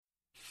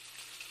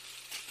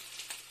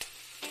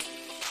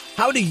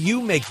How do you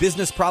make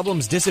business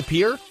problems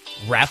disappear?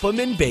 Wrap them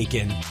in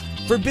bacon.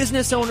 For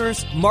business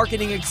owners,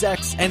 marketing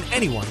execs, and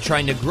anyone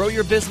trying to grow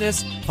your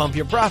business, pump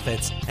your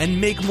profits,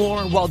 and make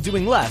more while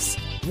doing less,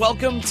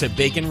 welcome to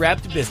Bacon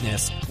Wrapped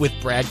Business with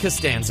Brad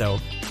Costanzo.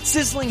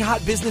 Sizzling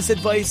hot business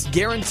advice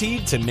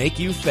guaranteed to make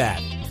you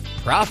fat.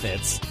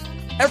 Profits?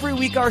 Every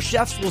week our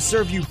chefs will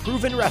serve you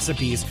proven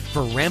recipes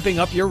for ramping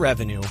up your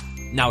revenue.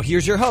 Now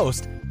here's your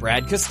host,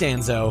 Brad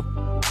Costanzo.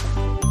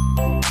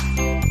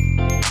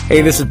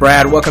 Hey, this is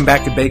Brad. Welcome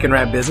back to Bacon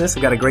Wrap Business.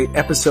 I've got a great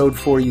episode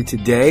for you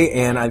today,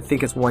 and I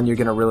think it's one you're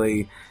going to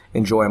really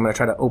enjoy. I'm going to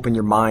try to open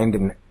your mind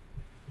and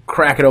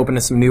crack it open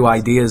to some new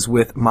ideas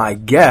with my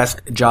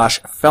guest,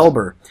 Josh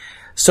Felber.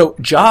 So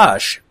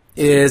Josh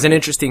is an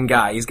interesting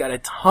guy. He's got a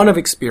ton of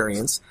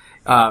experience,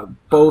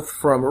 both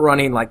from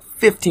running like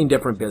 15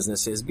 different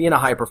businesses, being a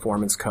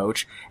high-performance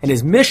coach, and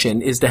his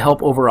mission is to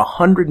help over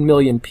 100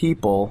 million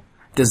people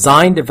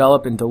design,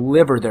 develop, and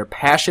deliver their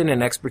passion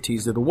and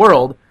expertise to the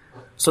world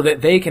so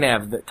that they can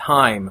have the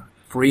time,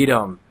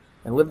 freedom,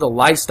 and live the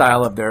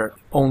lifestyle of their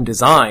own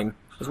design,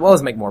 as well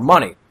as make more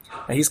money.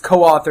 Now, he's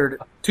co-authored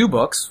 2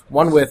 books,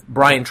 one with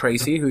Brian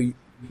Tracy, who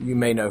you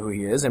may know who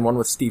he is, and one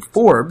with Steve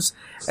Forbes,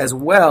 as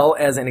well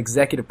as an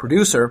executive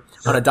producer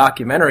on a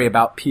documentary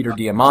about Peter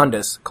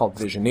Diamandis called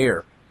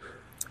Visioneer,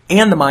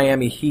 and the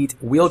Miami Heat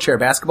wheelchair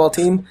basketball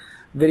team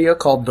video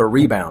called The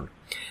Rebound.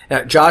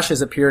 Now, Josh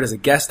has appeared as a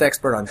guest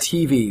expert on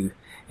TV,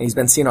 and he's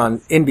been seen on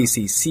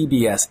NBC,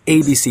 CBS,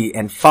 ABC,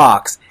 and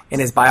Fox, and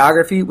his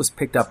biography was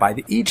picked up by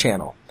the E!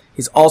 Channel.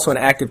 He's also an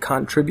active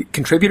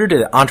contributor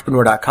to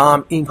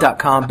Entrepreneur.com,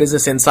 Inc.com,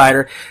 Business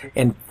Insider,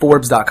 and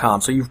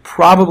Forbes.com. So you've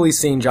probably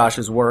seen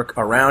Josh's work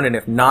around, and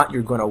if not,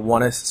 you're going to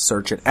want to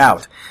search it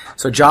out.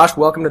 So Josh,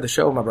 welcome to the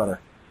show, my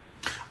brother.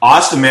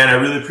 Awesome, man. I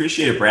really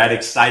appreciate it, Brad.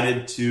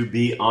 Excited to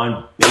be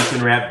on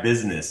Bacon Wrap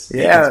Business.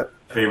 Yeah.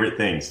 Favorite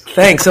things.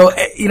 Thanks. So,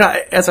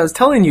 as I was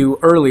telling you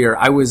earlier,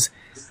 I was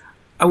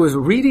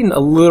reading a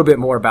little bit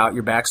more about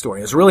your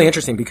backstory. It's really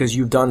interesting because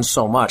you've done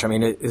so much. I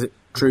mean, is it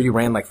true you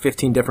ran like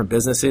 15 different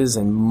businesses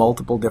in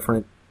multiple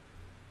different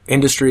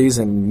industries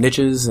and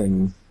niches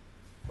and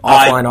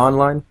offline,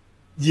 online?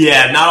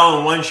 Yeah, not all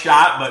in one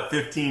shot, but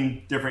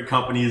 15 different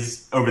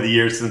companies over the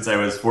years since I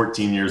was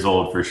 14 years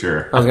old, for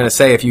sure. I was going to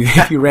say, if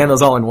you ran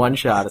those all in one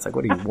shot, it's like,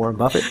 what are you, Warren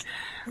Buffett?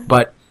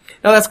 But,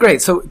 no, that's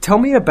great. So tell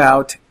me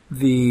about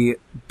the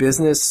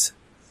business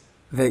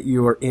that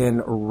you're in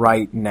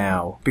right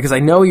now, because I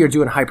know you're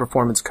doing high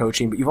performance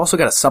coaching, but you've also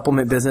got a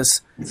supplement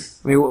business.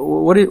 I mean,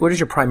 what is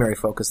your primary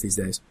focus these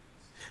days?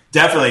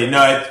 Definitely.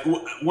 No,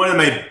 one of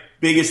my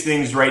biggest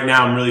things right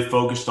now I'm really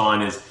focused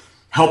on is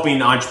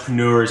helping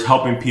entrepreneurs,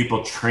 helping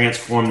people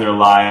transform their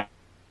lives,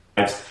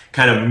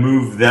 kind of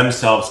move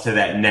themselves to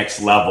that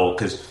next level.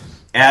 Because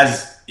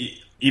as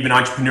even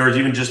entrepreneurs,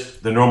 even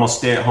just the normal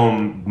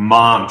stay-at-home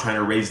mom trying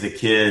to raise the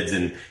kids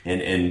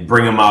and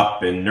bring them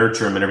up and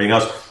nurture them and everything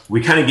else, we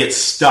kind of get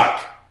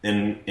stuck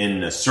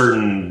in a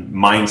certain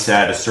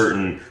mindset, a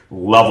certain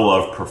level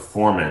of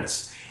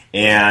performance.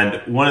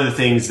 And one of the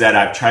things that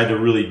I've tried to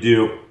really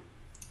do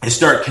is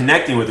start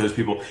connecting with those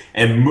people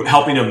and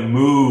helping them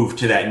move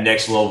to that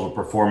next level of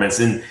performance.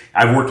 And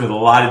I've worked with a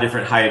lot of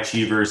different high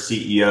achievers,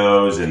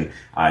 CEOs, and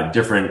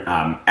different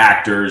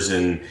actors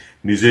and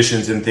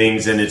musicians and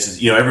things. And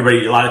it's,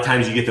 everybody, a lot of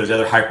times you get those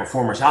other high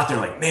performers out there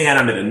like, man,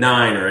 I'm at a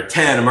 9 or a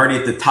 10. I'm already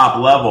at the top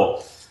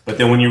level. But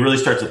then when you really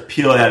start to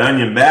peel that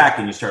onion back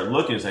and you start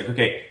looking, it's like,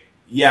 okay,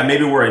 yeah,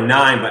 maybe we're a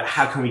 9, but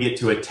how can we get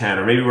to a 10?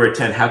 Or maybe we're a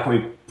 10. How can we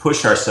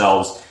push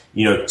ourselves,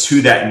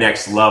 to that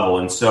next level?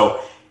 And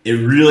so it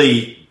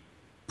really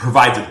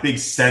provides a big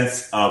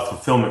sense of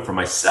fulfillment for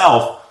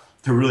myself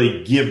to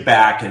really give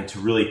back and to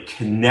really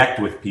connect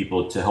with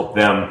people to help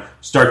them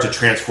start to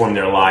transform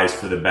their lives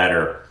for the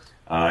better.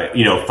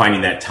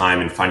 Finding that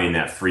time and finding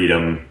that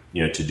freedom,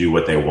 to do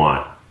what they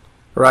want.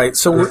 Right.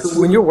 So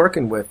when you're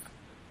working with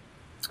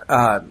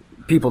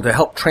people to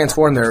help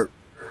transform their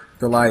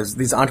lives,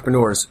 these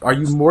entrepreneurs, are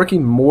you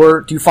working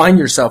more? Do you find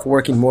yourself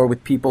working more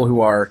with people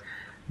who are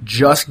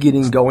just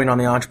getting going on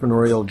the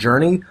entrepreneurial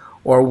journey,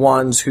 or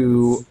ones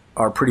who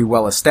are pretty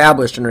well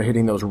established and are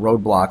hitting those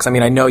roadblocks? I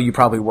mean, I know you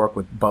probably work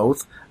with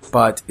both,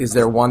 but is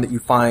there one that you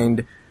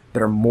find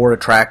that are more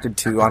attracted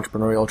to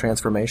entrepreneurial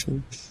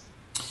transformation?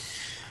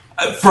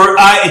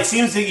 It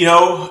seems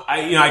that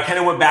I kind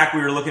of went back.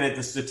 We were looking at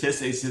the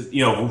statistics,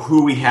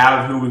 who we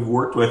have, who we've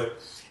worked with,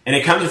 and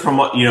it comes from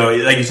like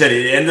you said,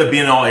 it ends up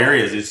being in all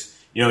areas.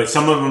 It's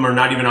some of them are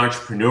not even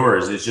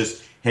entrepreneurs. It's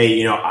just,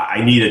 hey,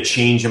 I need a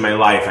change in my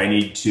life. I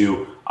need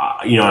to,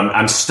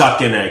 I'm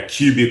stuck in a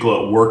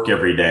cubicle at work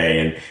every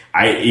day, and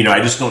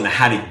I just don't know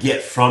how to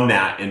get from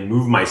that and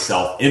move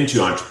myself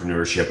into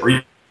entrepreneurship,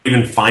 or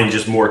even find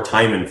just more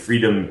time and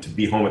freedom to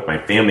be home with my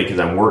family because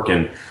I'm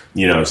working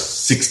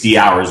 60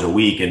 hours a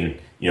week and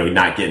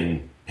not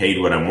getting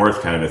paid what I'm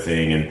worth, kind of a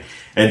thing.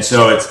 And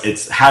so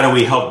it's how do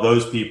we help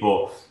those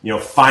people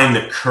find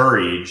the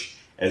courage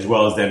as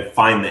well as then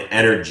find the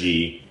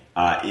energy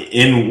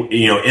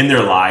in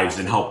their lives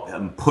and help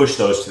them push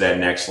those to that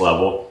next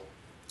level,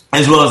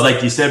 as well as,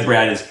 like you said,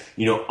 Brad, is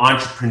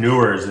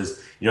entrepreneurs is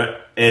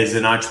as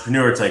an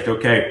entrepreneur, it's like,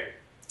 okay,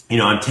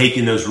 I'm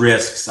taking those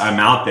risks. I'm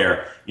out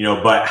there,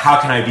 but how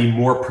can I be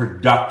more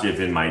productive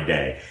in my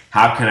day?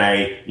 How can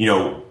I,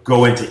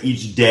 go into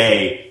each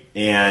day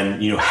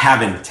and,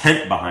 have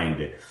intent behind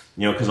it?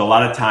 Because a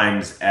lot of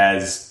times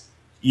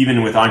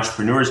even with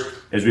entrepreneurs,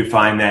 as we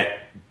find that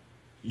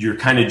you're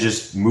kind of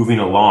just moving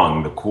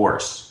along the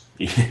course,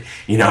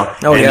 you don't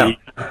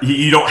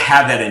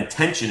have that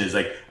intention. Is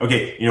like,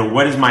 okay,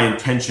 what is my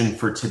intention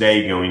for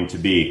today going to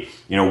be?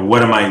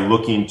 What am I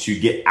looking to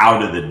get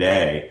out of the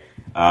day?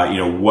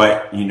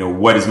 What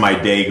is my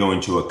day going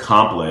to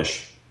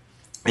accomplish?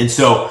 And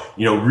so,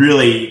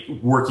 really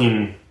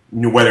working,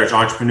 whether it's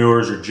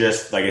entrepreneurs or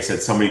just, like I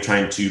said, somebody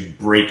trying to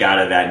break out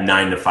of that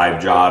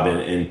 9-to-5 job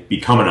and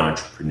become an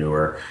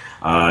entrepreneur,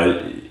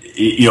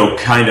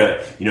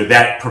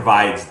 that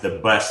provides the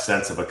best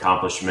sense of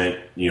accomplishment,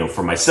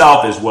 for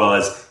myself, as well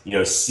as,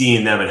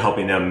 seeing them and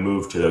helping them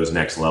move to those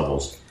next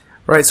levels.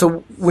 Right.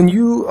 So when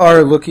you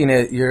are looking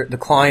at the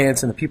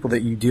clients and the people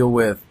that you deal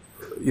with,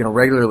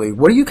 regularly,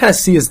 what do you kind of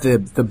see as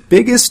the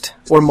biggest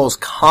or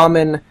most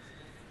common,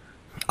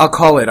 I'll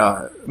call it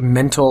a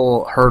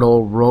mental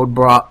hurdle,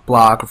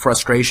 roadblock,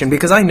 frustration?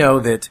 Because I know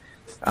that,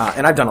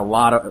 and I've done a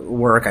lot of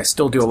work, I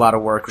still do a lot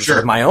of work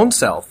with my own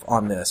self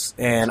on this,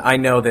 and I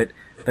know that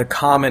the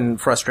common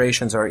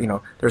frustrations are,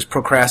 there's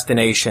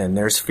procrastination,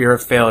 there's fear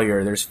of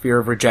failure, there's fear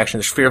of rejection,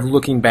 there's fear of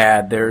looking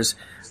bad, there's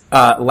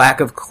lack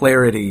of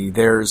clarity,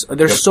 there's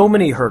so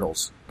many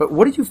hurdles. But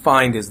what do you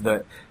find is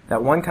that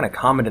one kind of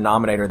common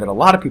denominator that a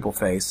lot of people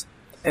face?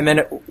 And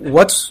then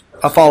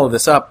I'll follow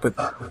this up with,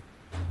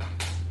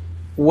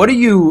 what do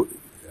you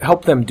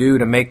help them do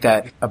to make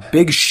that a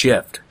big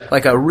shift,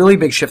 like a really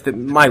big shift that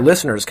my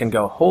listeners can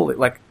go, holy,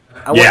 like,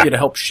 I want you to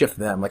help shift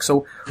them. Like,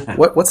 so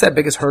what's that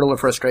biggest hurdle or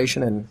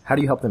frustration, and how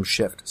do you help them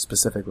shift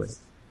specifically?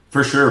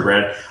 For sure,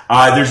 Brad.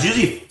 There's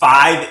usually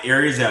 5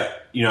 areas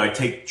that, I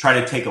try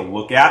to take a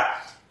look at.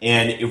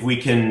 And if we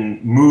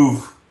can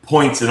move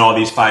points in all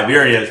these 5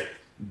 areas,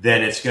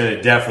 then it's going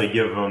to definitely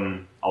give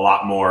them a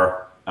lot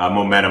more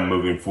momentum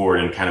moving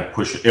forward and kind of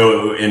push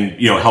and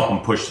help them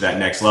push to that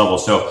next level.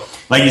 So,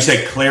 like you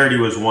said, clarity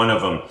was one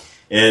of them.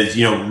 Is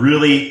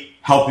really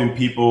helping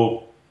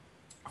people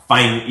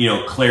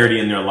find clarity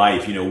in their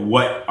life.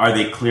 What are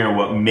they clear on?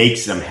 What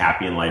makes them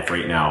happy in life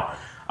right now?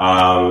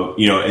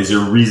 Is there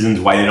reasons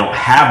why they don't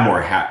have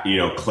more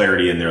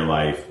clarity in their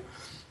life?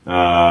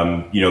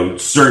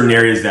 Certain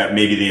areas that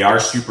maybe they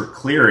are super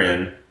clear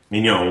in,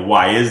 and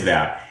why is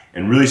that?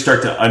 And really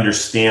start to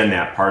understand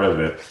that part of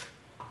it.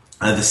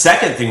 The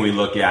second thing we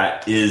look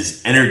at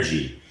is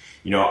energy.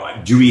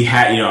 Do we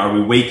have, are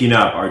we waking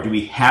up, or do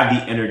we have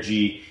the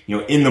energy,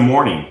 in the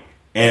morning,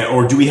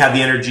 or do we have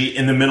the energy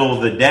in the middle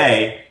of the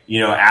day,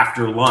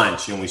 after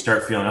lunch, and we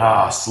start feeling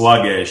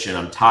sluggish and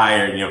I'm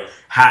tired.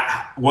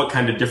 What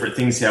kind of different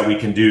things that we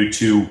can do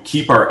to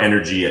keep our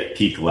energy at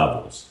peak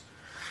levels.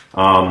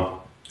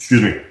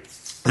 Excuse me.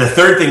 The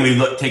third thing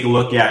we take a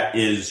look at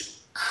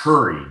is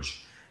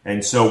courage.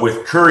 And so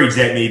with courage,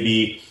 that may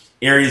be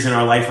areas in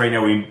our life right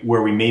now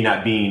where we may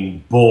not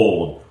be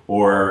bold,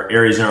 or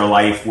areas in our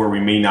life where we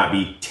may not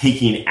be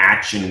taking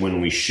action when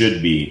we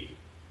should be,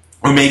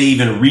 or maybe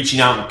even reaching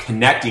out and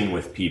connecting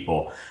with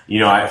people.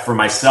 For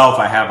myself,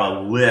 I have a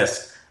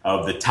list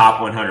of the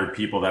top 100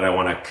 people that I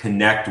want to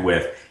connect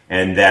with,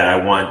 and that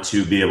I want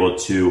to be able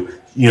to,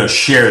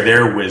 share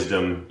their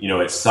wisdom,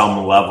 at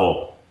some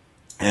level,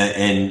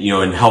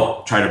 and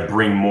help try to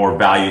bring more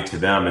value to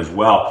them as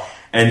well.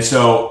 And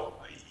so,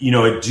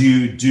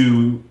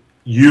 do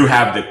you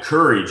have the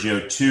courage,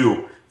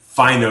 to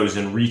find those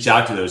and reach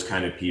out to those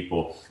kind of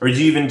people? Or do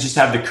you even just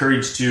have the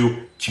courage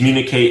to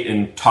communicate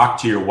and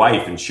talk to your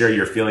wife and share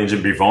your feelings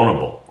and be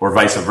vulnerable, or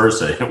vice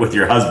versa with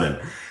your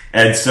husband?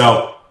 And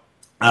so,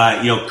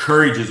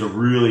 courage is a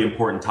really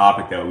important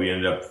topic that we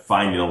ended up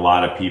finding a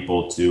lot of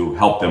people to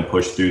help them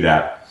push through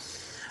that.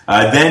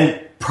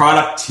 Then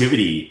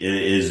productivity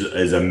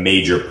is a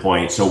major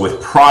point. So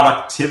with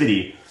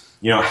productivity,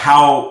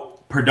 how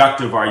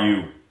productive are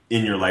you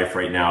in your life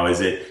right now?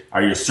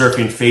 Are you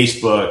surfing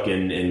Facebook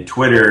and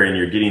Twitter and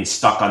you're getting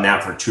stuck on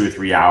that for 2 or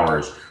 3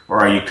 hours? Or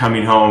are you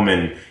coming home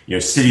and,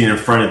 sitting in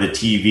front of the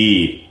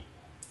TV?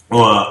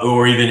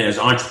 Or even as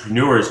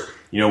entrepreneurs,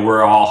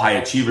 we're all high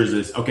achievers.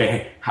 Is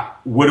okay,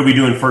 what are we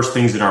doing first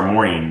things in our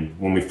morning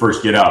when we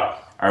first get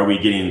up? Are we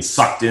getting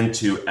sucked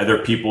into other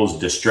people's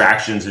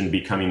distractions and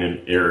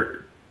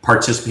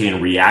participating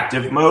in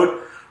reactive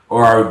mode?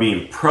 Or are we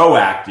being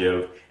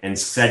proactive and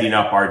setting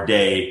up our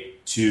day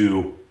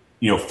to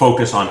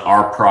focus on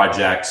our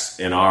projects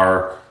and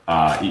our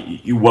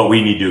what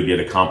we need to get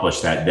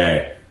accomplished that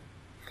day?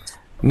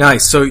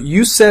 Nice. So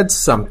you said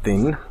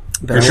something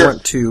that I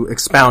want to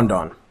expound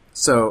on.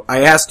 So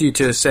I asked you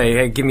to say,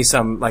 hey, give me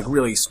some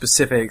really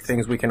specific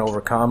things we can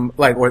overcome,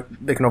 or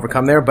they can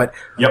overcome there. But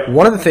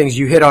one of the things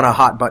you hit on a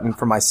hot button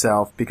for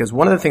myself, because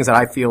one of the things that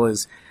I feel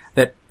is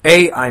that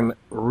A, I'm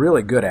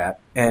really good at,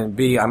 and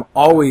B, I'm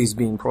always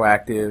being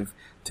proactive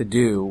to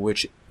do,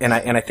 and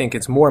I think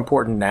it's more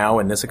important now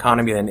in this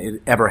economy than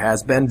it ever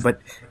has been,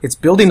 but it's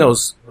building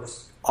those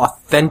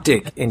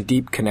authentic and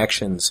deep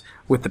connections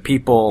with the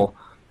people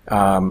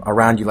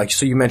around you? Like,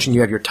 so you mentioned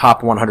you have your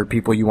top 100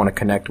 people you want to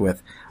connect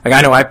with. Like,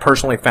 I know I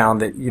personally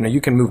found that,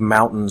 you can move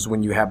mountains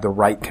when you have the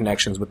right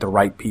connections with the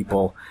right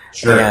people.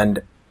 Sure.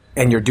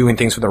 And you're doing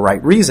things for the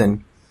right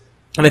reason.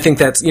 And I think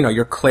that's,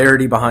 your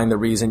clarity behind the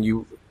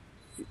reason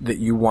that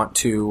you want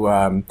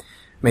to,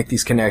 make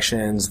these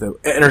connections, the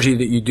energy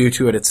that you do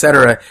to it, et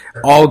cetera,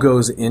 all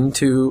goes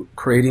into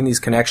creating these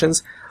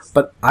connections.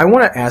 But I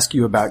want to ask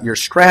you about your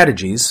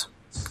strategies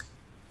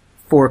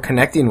for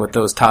connecting with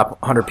those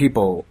top 100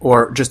 people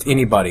or just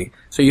anybody.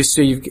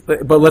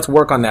 But let's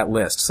work on that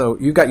list. So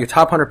you've got your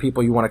top 100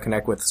 people you want to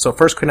connect with. So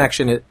first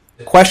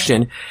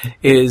question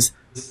is,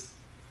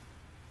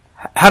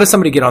 how does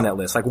somebody get on that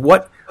list? Like,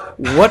 what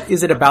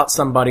is it about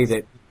somebody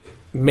that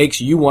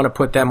makes you want to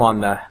put them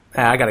on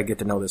I got to get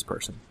to know this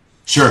person?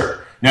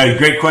 Sure. No,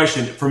 great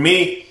question. For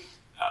me,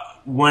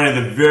 one of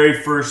the very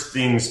first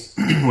things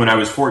when I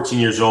was 14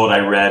 years old, I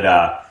read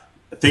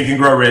Think and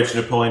Grow Rich,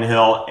 Napoleon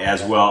Hill,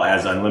 as well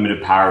as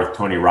Unlimited Power with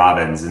Tony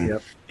Robbins. And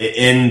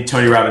in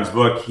Tony Robbins'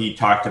 book, he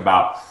talked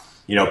about,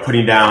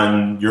 putting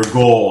down your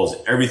goals,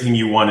 everything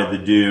you wanted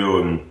to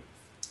do.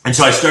 And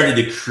so I started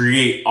to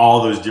create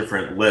all those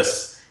different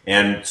lists.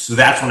 And so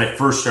that's when I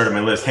first started my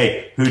list.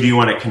 Hey, who do you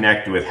want to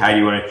connect with? How do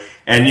you want to?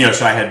 And,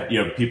 so I had,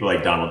 people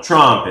like Donald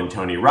Trump and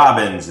Tony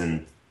Robbins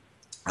and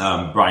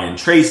Brian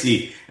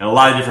Tracy and a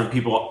lot of different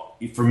people,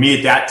 for me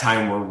at that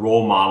time, were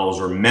role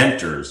models or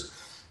mentors.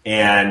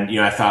 And,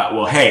 I thought,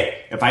 well,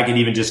 hey, if I could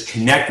even just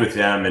connect with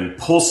them and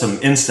pull some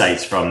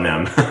insights from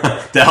them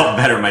to help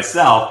better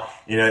myself,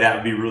 that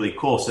would be really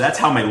cool. So that's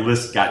how my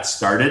list got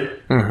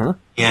started. Mm-hmm.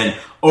 And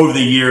over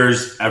the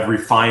years, I've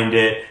refined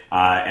it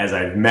as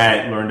I've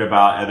learned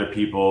about other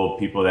people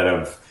that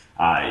have,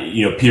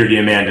 Peter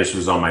Diamandis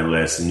was on my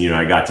list, and,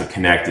 I got to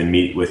connect and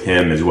meet with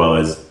him as well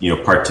as,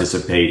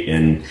 participate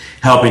in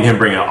helping him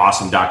bring an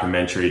awesome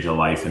documentary to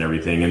life and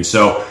everything. And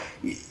so,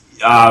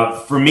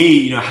 for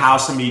me, how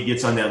somebody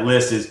gets on that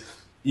list is,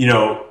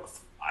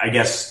 I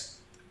guess,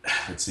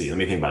 let's see, let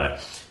me think about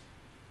it,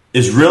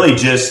 is really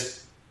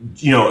just,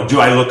 do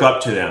I look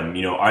up to them?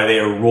 Are they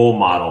a role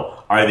model?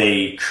 Are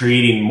they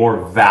creating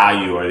more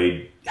value? Are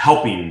they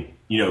helping,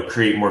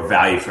 create more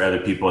value for other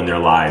people in their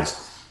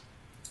lives?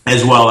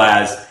 As well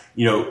as,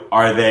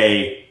 are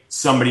they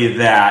somebody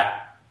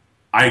that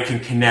I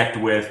can connect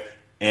with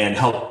and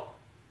help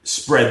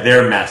spread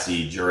their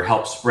message or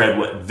help spread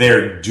what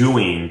they're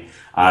doing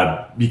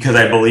because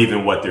I believe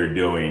in what they're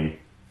doing.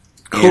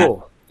 Cool.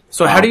 And,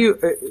 so how do you,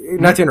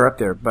 not to interrupt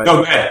there, but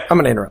go ahead. I'm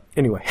going to interrupt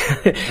anyway.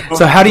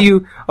 So how do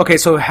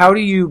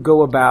you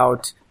go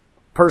about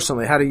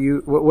personally,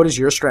 what is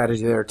your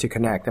strategy there to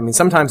connect? I mean,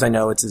 sometimes I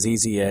know it's as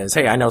easy as,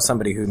 hey, I know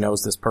somebody who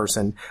knows this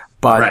person,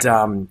 but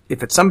right.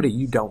 If it's somebody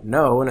you don't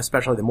know, and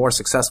especially the more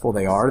successful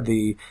they are,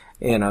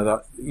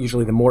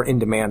 usually the more in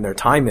demand their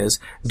time is,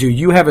 do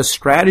you have a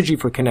strategy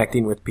for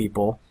connecting with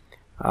people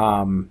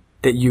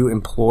that you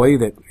employ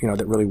that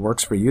really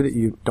works for you that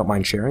you don't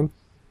mind sharing?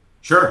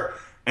 Sure.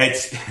 I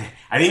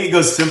think it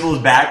goes simple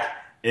as back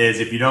is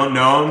if you don't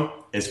know them,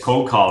 it's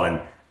cold calling.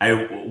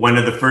 When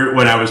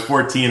I was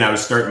 14, I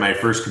was starting my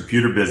first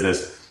computer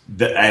business,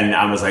 and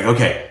I was like,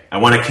 okay, I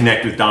want to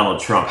connect with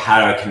Donald Trump.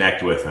 How do I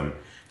connect with him?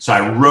 So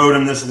I wrote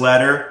him this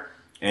letter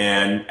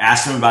and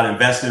asked him about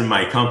investing in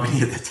my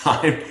company at the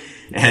time,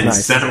 and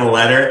sent him a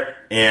letter.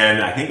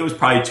 And I think it was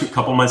probably a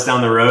couple months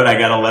down the road, I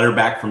got a letter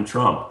back from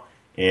Trump.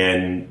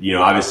 And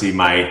obviously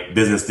my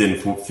business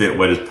didn't fit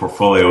what his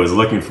portfolio was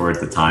looking for at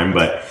the time,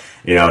 but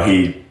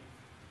he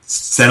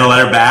sent a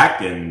letter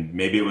back, and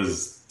maybe it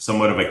was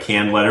somewhat of a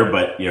canned letter,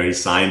 but he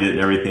signed it and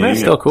everything. That's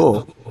still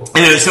cool.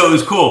 And so it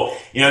was cool.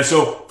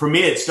 So for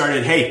me, it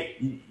started. Hey,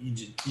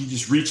 you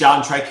just reach out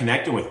and try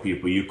connecting with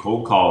people. You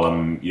cold call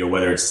them.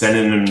 Whether it's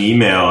sending them an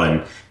email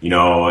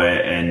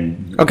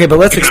and okay, but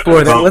let's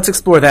explore that. Let's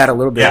explore that a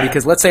little bit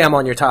because let's say I'm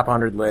on your top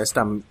 100 list.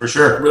 I'm for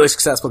sure a really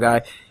successful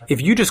guy.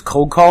 If you just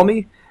cold call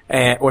me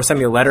or send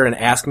me a letter and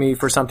ask me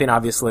for something,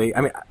 obviously,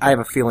 I mean, I have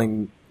a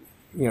feeling.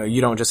 You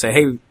don't just say,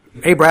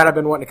 hey, Brad, I've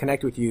been wanting to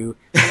connect with you.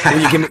 Will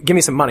you give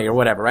me some money or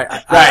whatever, right?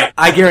 Right.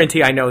 I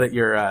guarantee I know that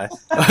you're a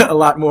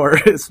lot more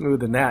smooth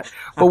than that.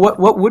 But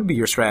what would be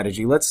your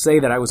strategy? Let's say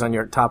that I was on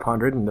your top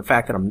 100, and the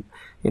fact that I'm,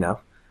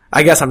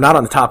 I guess I'm not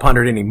on the top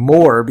 100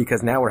 anymore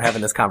because now we're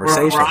having this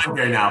conversation. We're on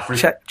there now.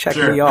 Check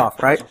sure. me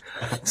off, right?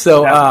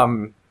 So,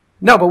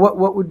 no, but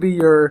what would be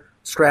your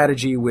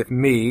strategy with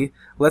me?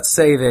 Let's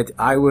say that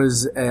I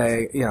was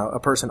a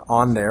person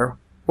on there.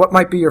 What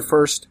might be your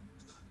first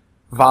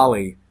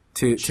volley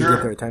to get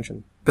their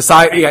attention?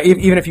 Besides,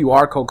 even if you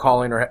are cold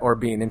calling or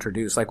being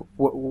introduced, like,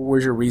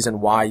 where's your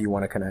reason why you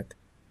want to connect?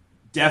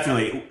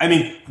 Definitely. I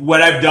mean,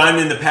 what I've done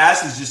in the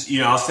past is just,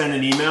 I'll send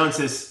an email and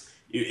says,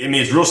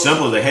 it's real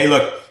simple. It's like, hey,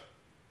 look,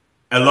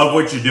 I love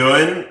what you're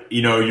doing.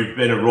 You've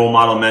been a role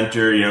model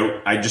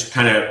mentor. I just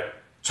kind of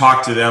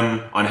talk to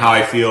them on how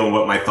I feel and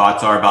what my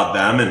thoughts are about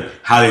them and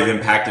how they've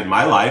impacted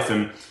my life.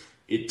 And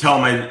tell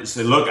them, I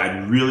say, look,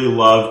 I'd really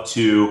love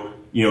to,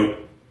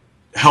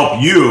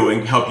 help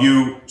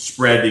you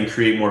spread and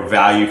create more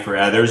value for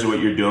others,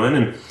 what you're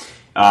doing.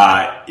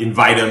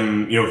 invite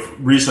them.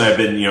 Recently I've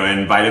been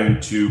invite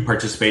them to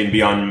participate and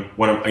be on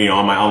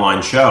on my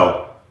online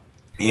show,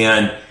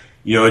 and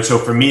so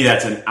for me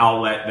that's an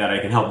outlet that I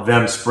can help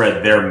them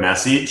spread their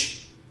message.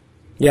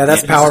 Yeah,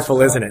 that's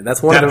powerful, isn't it?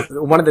 That's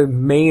one of the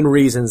main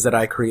reasons that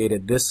I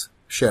created this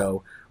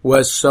show,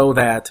 was so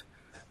that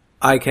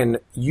I can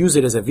use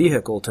it as a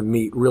vehicle to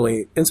meet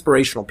really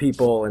inspirational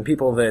people and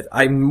people that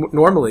I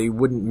normally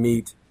wouldn't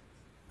meet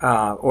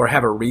or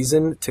have a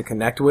reason to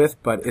connect with.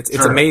 But it's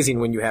amazing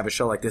when you have a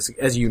show like this,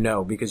 as you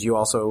know, because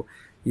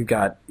you've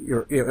got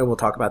and we'll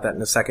talk about that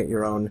in a second,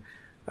 your own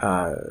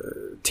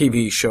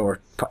TV show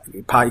or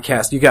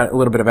podcast. You got a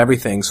little bit of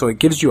everything, so it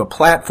gives you a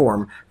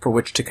platform for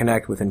which to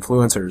connect with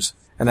influencers,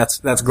 and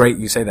that's great.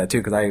 You say that too,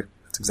 because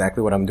that's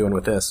exactly what I'm doing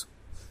with this.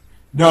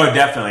 No,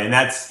 definitely. And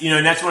that's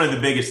one of the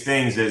biggest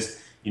things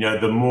is,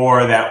 the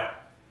more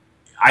that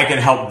I can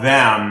help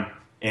them,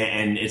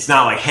 and it's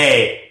not like,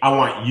 hey, I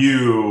want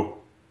you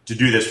to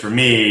do this for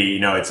me.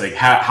 It's like,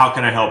 how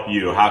can I help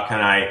you? How can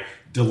I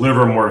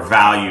deliver more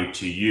value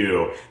to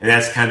you? And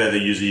that's kind of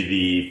usually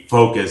the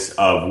focus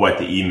of what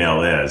the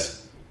email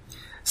is.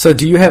 So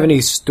do you have any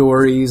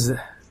stories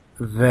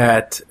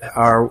that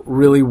are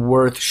really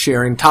worth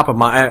sharing? Top of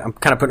mind, I'm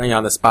kind of putting you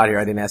on the spot here.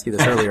 I didn't ask you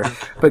this earlier,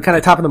 but kind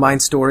of top of the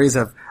mind stories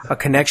of a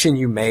connection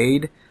you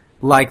made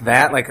like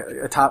that, like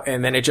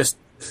and then it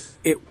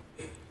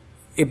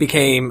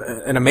became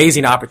an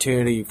amazing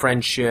opportunity,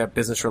 friendship,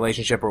 business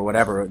relationship, or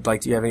whatever.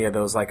 Like, do you have any of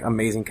those like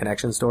amazing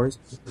connection stories?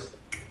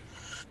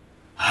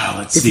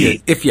 Let's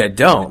see. If you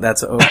don't,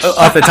 that's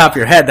off the top of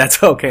your head.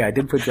 That's okay. I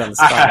did put you on the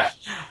spot.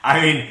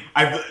 I've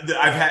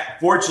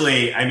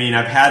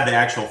had the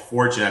actual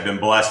fortune. I've been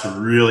blessed to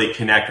really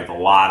connect with a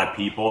lot of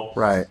people.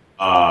 Right.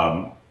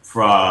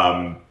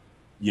 From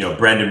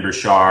Brendan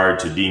Burchard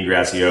to Dean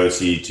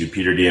Graziosi to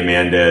Peter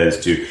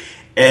Diamandis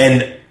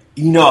and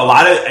a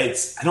lot of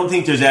it's. I don't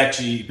think there's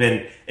actually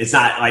been. It's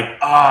not like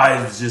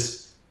it's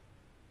just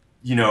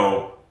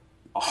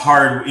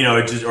hard.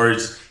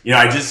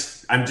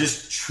 I'm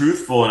just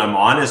truthful and I'm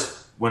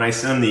honest when I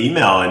send them the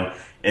email, and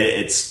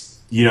it's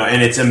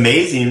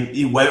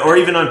amazing. Or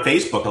even on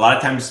Facebook, a lot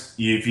of times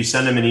if you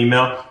send them an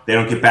email, they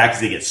don't get back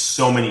because they get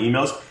so many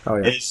emails. Oh,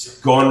 yeah.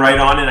 It's going right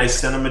on, and I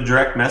send them a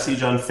direct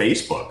message on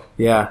Facebook.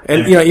 Yeah,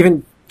 and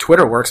even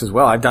Twitter works as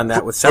well. I've done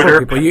that with several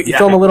people. You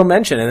throw them a little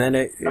mention, and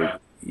then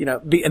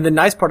and the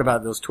nice part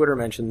about those Twitter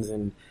mentions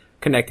and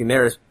connecting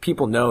there is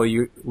people know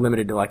you're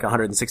limited to like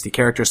 160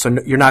 characters, so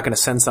you're not going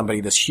to send somebody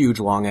this huge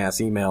long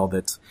ass email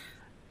that's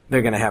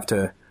they're going to have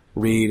to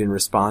read and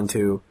respond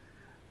to.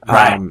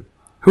 Right.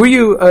 Who are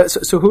you?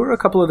 So who are a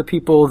couple of the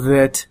people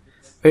that?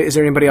 Is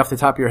there anybody off the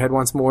top of your head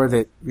once more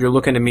that you're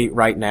looking to meet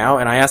right now?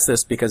 And I ask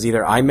this because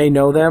either I may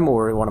know them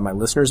or one of my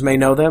listeners may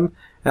know them.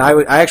 And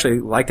I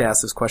actually like to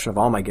ask this question of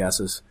all my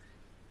guests: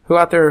 who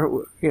out there,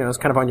 is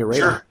kind of on your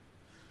radar? Sure.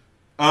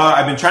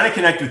 I've been trying to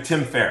connect with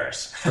Tim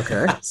Ferriss.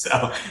 Okay.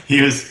 So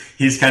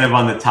he's kind of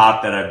on the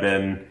top that I've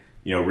been,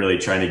 really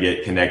trying to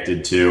get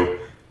connected to,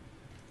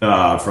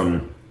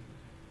 from,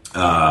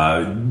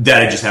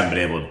 that I just haven't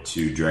been able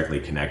to directly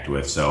connect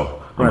with.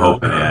 So I'm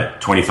hoping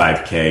at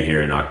 25K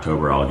here in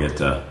October, I'll get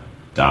to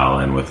dial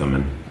in with him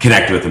and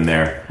connect with him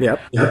there. Yep.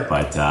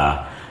 But,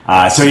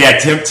 so yeah,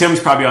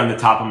 Tim's probably on the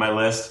top of my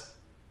list.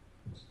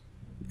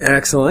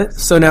 Excellent.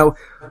 So now,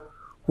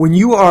 when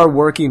you are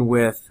working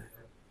with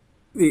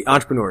the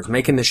entrepreneurs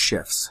making the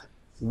shifts,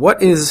 what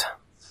do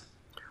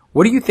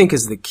you think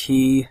is the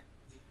key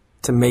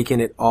to making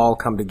it all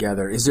come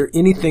together? Is there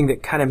anything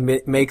that kind of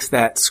makes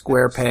that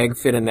square peg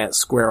fit in that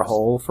square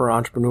hole for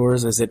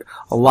entrepreneurs? Is it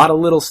a lot of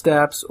little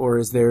steps, or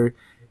is there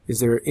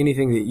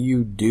anything that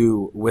you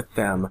do with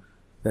them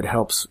that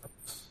helps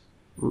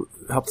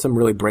them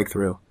really break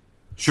through?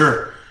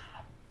 Sure.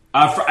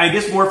 I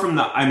guess more from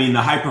the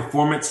high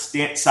performance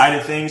side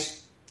of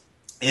things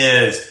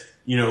is,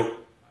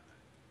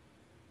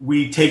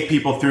 we take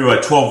people through a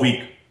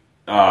 12-week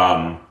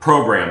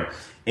program,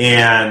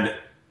 and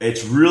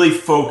it's really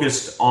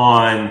focused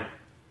on,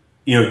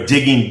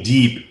 digging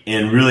deep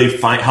and really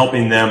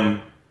helping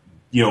them,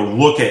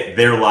 look at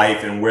their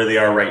life and where they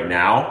are right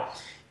now.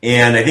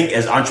 And I think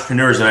as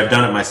entrepreneurs, and I've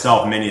done it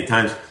myself many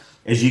times,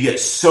 as you get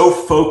so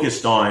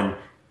focused on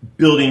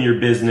building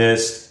your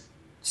business,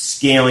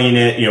 scaling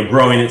it,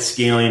 growing it,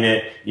 scaling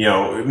it,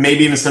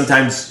 maybe even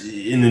sometimes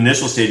in the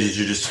initial stages,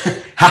 you're just,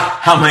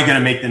 how am I going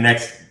to make the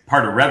next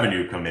part of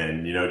revenue come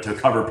in, to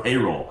cover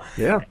payroll?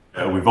 Yeah.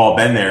 We've all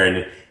been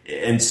there.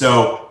 And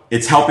so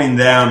it's helping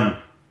them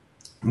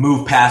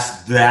move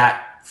past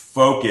that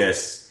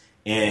focus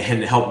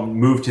and help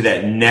move to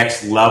that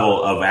next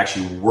level of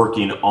actually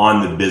working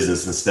on the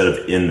business instead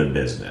of in the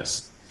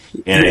business.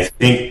 And I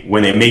think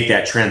when they make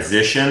that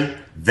transition,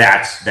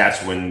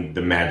 that's when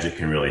the magic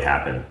can really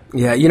happen.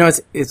 Yeah.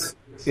 It's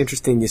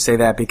interesting you say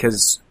that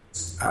because,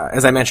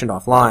 as I mentioned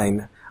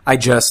offline, I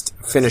just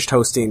finished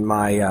hosting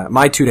my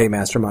 2-day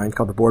mastermind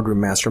called the Boardroom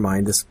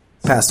Mastermind this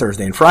past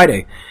Thursday and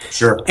Friday.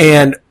 Sure.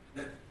 And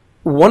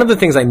one of the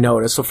things I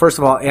noticed, so first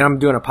of all, and I'm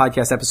doing a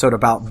podcast episode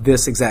about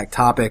this exact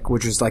topic,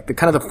 which is like the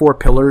kind of the 4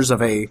 pillars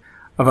of a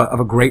of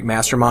a great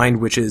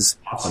mastermind, which is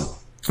Awesome.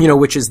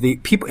 which is the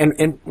people,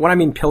 and when I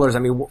mean pillars, I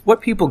mean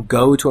what people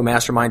go to a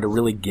mastermind to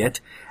really get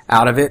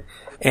out of it.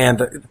 And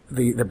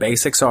the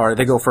basics are,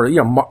 they go for,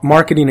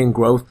 marketing and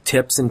growth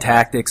tips and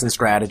tactics and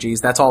strategies.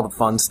 That's all the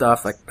fun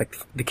stuff, like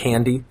the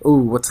candy.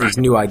 Ooh, what's these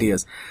new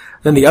ideas?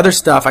 Then the other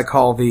stuff I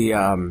call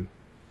the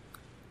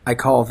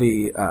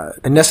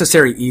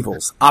necessary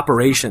evils,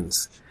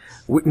 operations.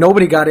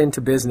 Nobody got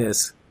into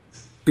business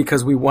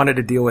because we wanted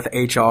to deal with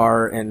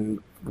HR and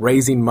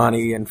raising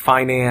money and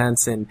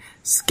finance and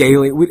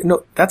scaling.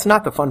 No, that's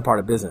not the fun part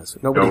of business.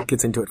 Nobody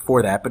gets into it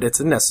for that, but it's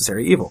a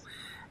necessary evil.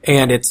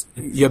 And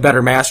you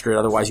better master it,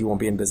 otherwise you won't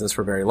be in business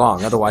for very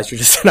long. Otherwise you're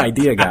just an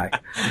idea guy.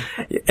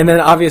 And then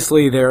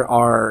obviously there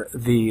are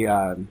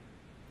the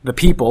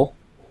people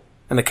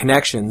and the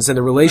connections and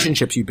the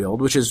relationships you build,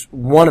 which is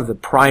one of the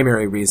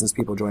primary reasons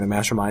people join a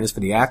mastermind, is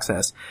for the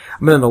access.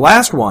 And then the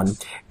last one,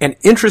 and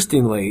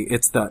interestingly,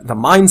 it's the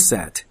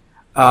mindset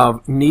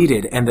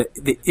needed and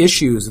the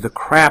issues, the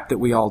crap that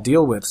we all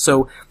deal with.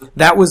 So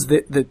that was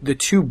the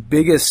two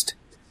biggest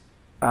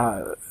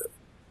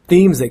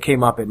themes that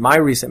came up at my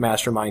recent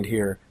mastermind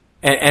here,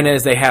 and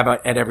as they have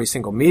at every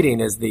single meeting,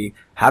 is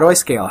how do I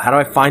scale? How do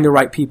I find the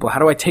right people? How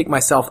do I take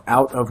myself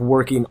out of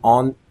working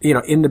on,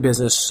 in the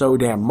business so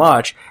damn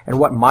much? And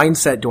what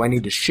mindset do I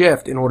need to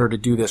shift in order to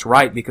do this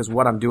right? Because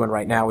what I'm doing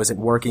right now isn't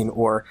working,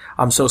 or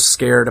I'm so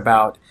scared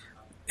about,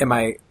 am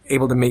I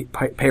able to make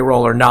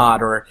payroll or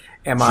not? Or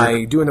am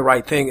I doing the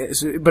right thing?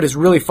 But it's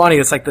really funny.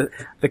 It's like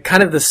the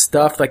kind of the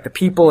stuff, like the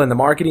people and the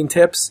marketing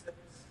tips,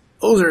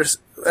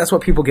 that's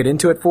what people get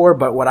into it for,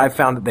 but what I've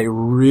found that they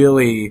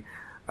really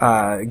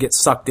get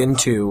sucked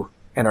into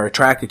and are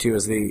attracted to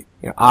is the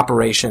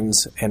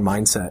operations and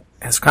mindset.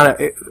 It's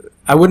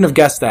I wouldn't have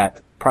guessed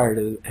that prior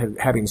to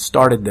having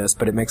started this,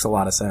 but it makes a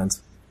lot of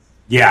sense.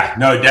 Yeah,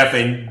 no,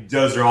 definitely.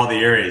 Those are all the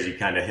areas you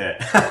kind of hit.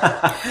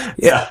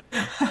 Yeah,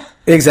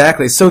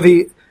 exactly. So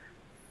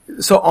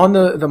on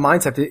the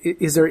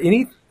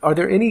mindset, are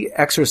there any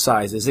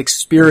exercises,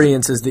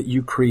 experiences that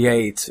you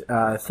create,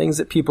 things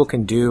that people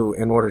can do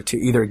in order to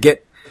either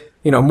get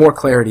more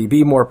clarity,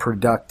 be more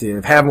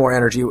productive, have more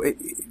energy?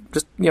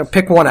 Just,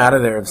 pick one out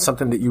of there of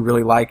something that you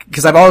really like.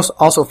 Because I've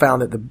also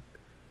found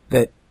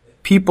that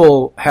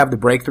people have the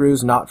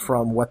breakthroughs not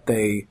from what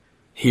they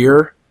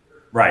hear,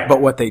 right, but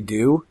what they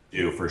do.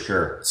 Do, for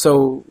sure.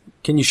 So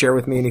can you share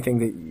with me anything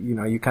that,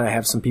 you kind of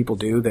have some people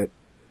do that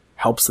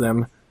helps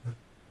them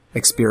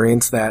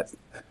experience that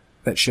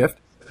shift?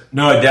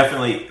 No,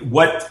 definitely.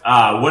 What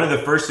one of the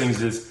first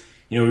things is,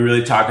 we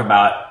really talk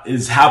about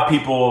is how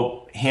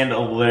people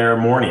handle their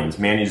mornings,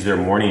 manage their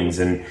mornings.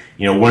 And,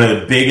 one of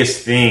the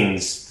biggest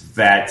things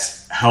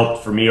that's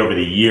helped for me over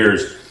the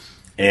years,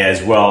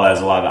 as well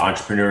as a lot of the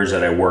entrepreneurs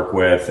that I work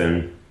with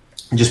and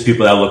just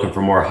people that are looking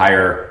for more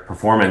higher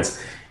performance,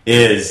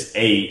 is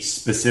a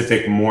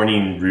specific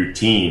morning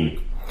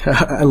routine.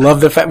 I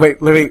love the fact,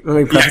 wait, let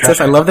me preface this.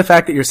 I love the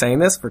fact that you're saying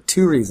this for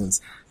 3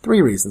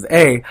 reasons.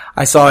 A,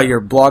 I saw your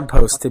blog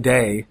post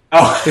today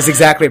is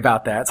exactly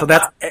about that. So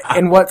that's,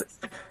 and what's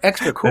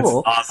extra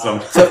cool. That's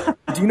awesome. So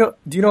do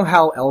you know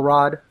Hal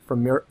Elrod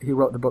he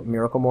wrote the book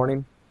Miracle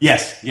Morning?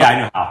 Yes. Yeah, I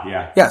know Hal.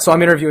 Yeah. Yeah. So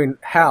I'm interviewing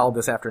Hal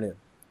this afternoon.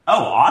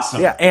 Oh, awesome.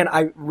 Yeah. And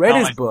I read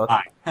his book.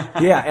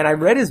 Yeah. And I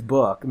read his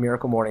book,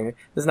 Miracle Morning.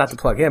 This is not to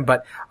plug him,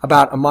 but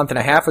about a month and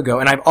a half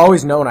ago. And I've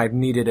always known I've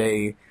needed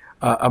a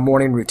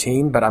morning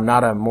routine, but I'm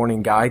not a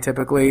morning guy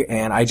typically,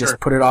 and I just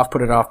put it off.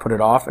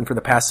 And for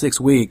the past 6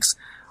 weeks,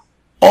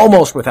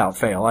 almost without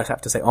fail, I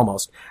have to say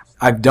almost,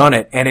 I've done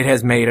it, and it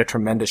has made a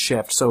tremendous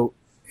shift. So,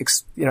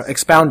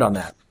 expound on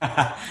that.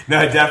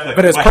 No, definitely.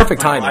 But it's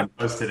perfect timing.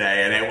 Post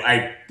today, and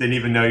I didn't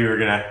even know you were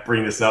going to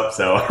bring this up,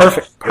 so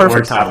perfect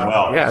works timing. out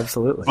well. Yeah,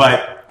 absolutely.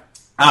 But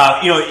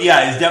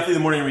it's definitely the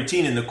morning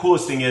routine, and the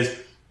coolest thing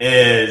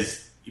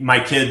is my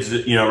kids,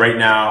 right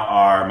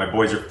now my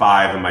boys are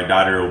 5 and my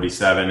daughter will be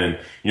 7, and,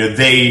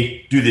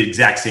 they do the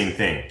exact same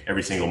thing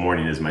every single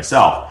morning as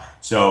myself.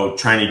 So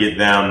trying to get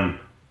them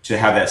to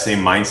have that same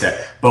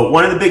mindset. But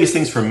one of the biggest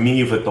things for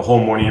me with the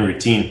whole morning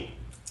routine,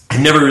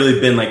 I've never really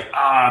been like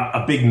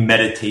a big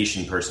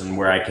meditation person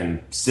where I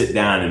can sit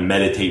down and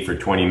meditate for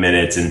 20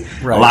 minutes, and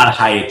right. A lot of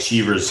high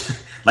achievers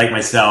like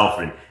myself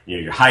and,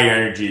 your high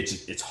energy,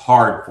 it's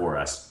hard for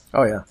us.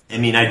 Oh yeah. I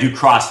mean, I do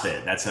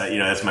CrossFit. That's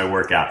that's my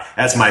workout.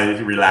 That's my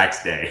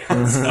relaxed day.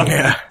 Mm-hmm.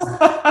 Yeah.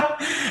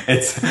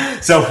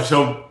 It's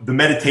so the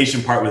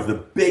meditation part was the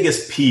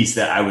biggest piece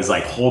that I was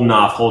like holding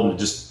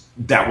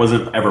that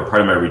wasn't ever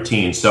part of my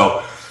routine.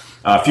 So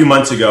a few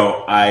months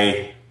ago,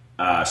 I've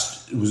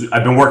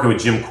been working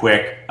with Jim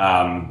Quick,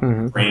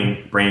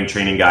 brain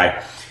training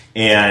guy,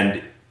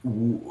 and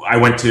I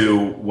went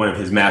to one of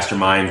his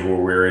masterminds where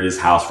we were at his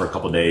house for a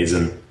couple of days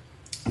and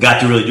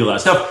got to really do a lot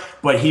of stuff.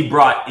 But he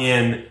brought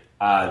in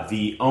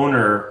the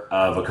owner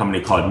of a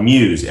company called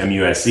Muse,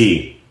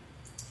 M-U-S-E,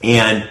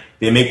 and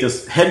they make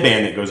this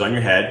headband that goes on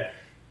your head,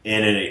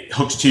 and it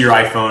hooks to your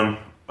iPhone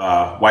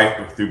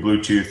through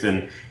Bluetooth,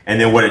 and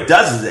then what it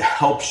does is it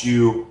helps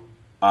you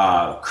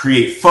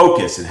create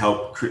focus and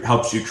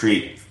helps you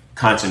create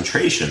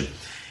concentration.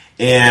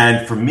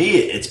 And for me,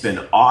 it's been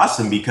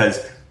awesome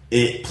because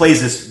it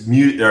plays this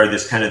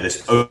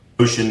this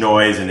ocean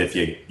noise, and if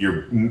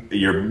your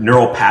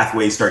neural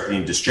pathways start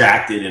getting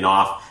distracted and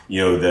off,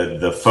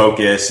 the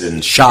focus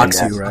and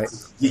shocks you, right?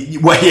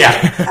 Well,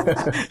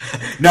 yeah.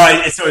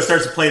 No, so it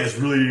starts to play this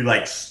really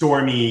like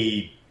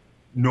stormy,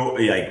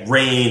 like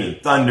rain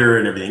and thunder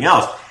and everything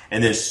else.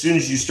 And then as soon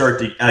as you start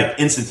to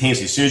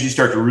instantaneously, as soon as you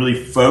start to really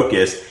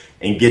focus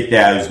and get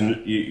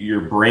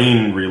your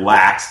brain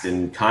relaxed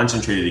and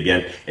concentrated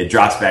again, it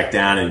drops back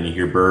down and you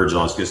hear birds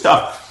and all this good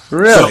stuff.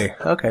 Really? So,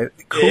 okay.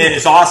 Cool. And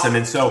it's awesome.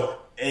 And so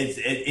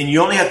and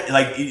you only have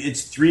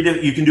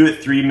you can do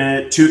it 3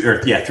 minutes,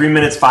 3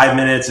 minutes, 5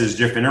 minutes is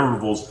different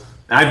intervals.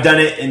 And I've done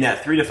it in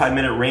that 3 to 5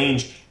 minute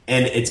range,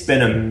 and it's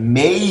been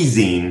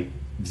amazing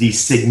the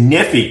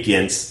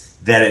significance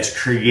that it's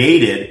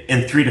created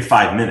in 3 to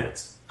 5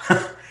 minutes.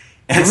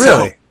 And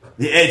really? So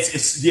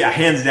it's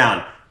hands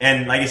down.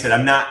 And like I said,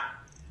 I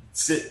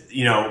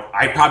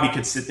probably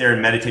could sit there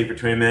and meditate for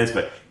 20 minutes,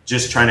 but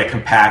just trying to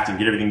compact and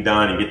get everything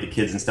done and get the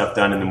kids and stuff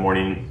done in the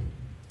morning,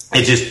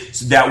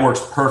 that works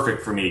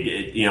perfect for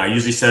me. I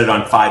usually set it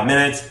on 5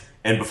 minutes,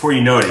 and before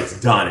you know it, it's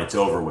done. It's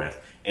over with.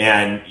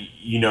 And,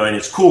 and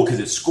it's cool because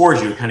it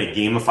scores you. It kind of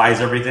gamifies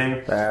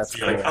everything. That's so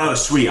you're like, oh,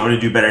 sweet, I want to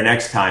do better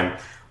next time.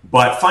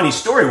 But funny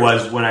story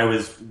was when I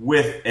was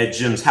at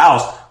Jim's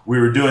house, we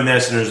were doing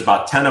this, and there's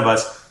about 10 of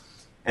us,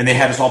 and they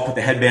had us all put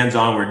the headbands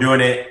on. We were doing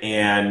it,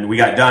 and we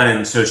got done.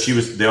 And so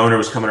the owner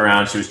was coming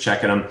around. She was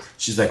checking them.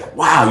 She's like,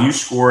 wow, you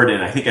scored.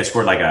 And I think I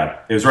scored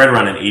it was right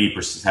around an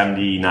 80%,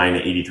 79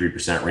 to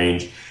 83%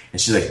 range. And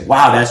she's like,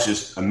 wow, that's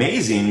just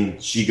amazing.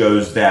 She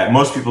goes that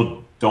most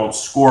people don't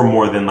score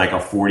more than like a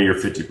 40 or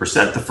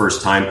 50% the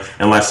first time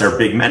unless they're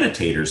big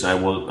meditators.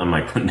 I'm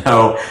like,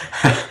 no.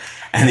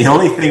 And the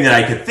only thing that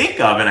I could think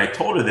of, and I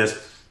told her this,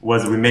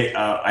 was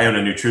I own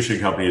a nutrition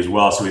company as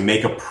well. So we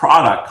make a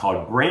product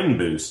called Brain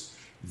Boost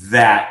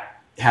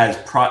that has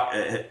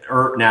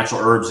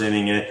natural herbs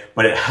in it,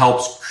 but it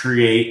helps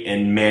create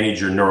and manage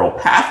your neural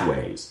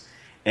pathways.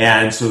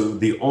 And so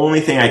the only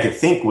thing I could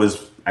think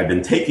was I've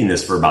been taking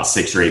this for about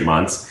 6 or 8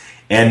 months,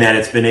 and that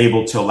it's been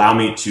able to allow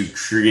me to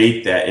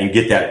create that and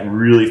get that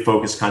really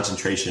focused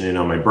concentration in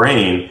on my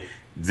brain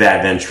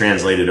that then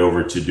translated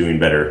over to doing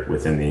better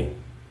within the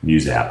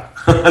Muse app.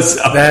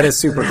 So. That is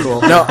super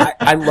cool. No,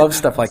 I love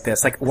stuff like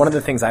this. Like one of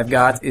the things I've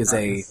got is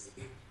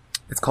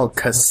it's called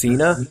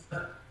Casina.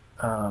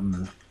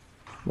 Let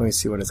me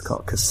see what it's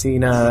called.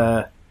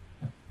 Casina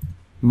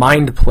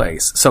Mind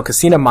Place. So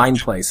Casina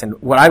Mind Place. And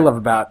what I love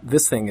about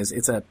this thing is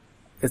it's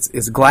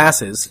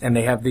glasses, and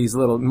they have these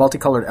little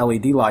multicolored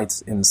LED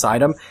lights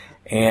inside them.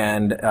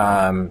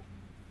 And,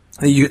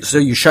 so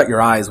you shut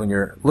your eyes when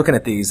you're looking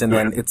at these, and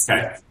then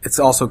it's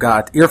also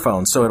got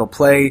earphones. So it'll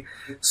play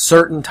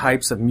certain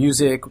types of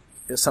music,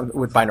 some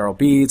with binaural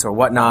beats or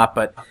whatnot,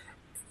 but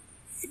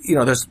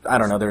there's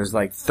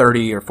like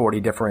 30 or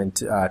 40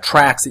 different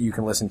tracks that you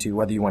can listen to,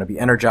 whether you want to be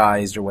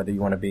energized or whether you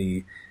want to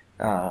be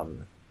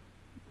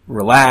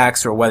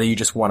relaxed or whether you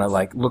just want to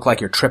like look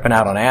like you're tripping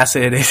out on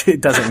acid. It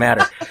doesn't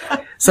matter.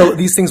 So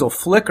these things will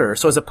flicker.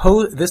 So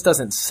this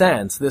doesn't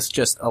sense. This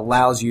just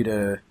allows you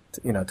to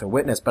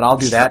witness. But I'll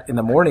do that in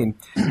the morning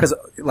because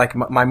like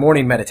my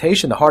morning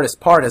meditation, the hardest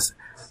part is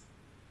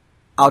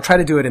I'll try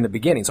to do it in the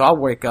beginning. So I'll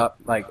wake up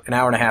like an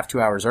hour and a half,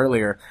 2 hours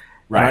earlier.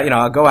 Right.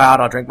 I'll go out,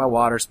 I'll drink my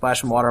water,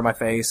 splash some water on my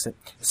face,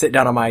 sit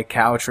down on my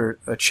couch or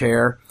a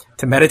chair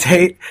to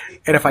meditate.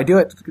 And if I do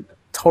it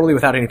totally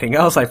without anything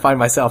else, I find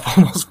myself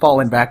almost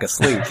falling back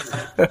asleep.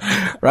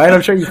 Right?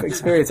 I'm sure you've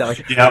experienced that.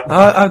 Like, yep.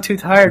 I'm too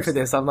tired for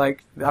this. I'm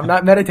like, I'm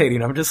not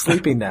meditating. I'm just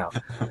sleeping now.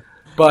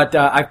 But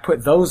I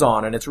put those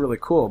on, and it's really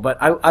cool. But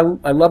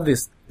I love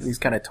these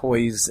kind of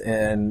toys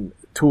and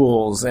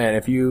tools. And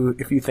if you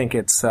think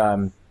it's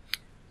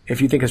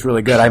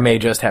really good, I may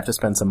just have to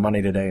spend some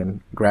money today and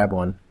grab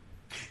one.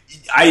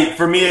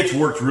 For me, it's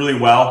worked really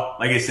well.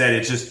 Like I said,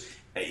 it's just,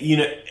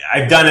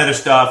 I've done other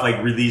stuff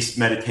like release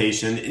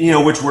meditation,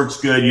 which works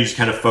good. You just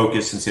kind of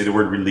focus and say the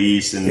word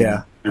release and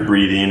you're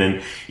breathing.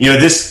 And,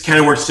 this kind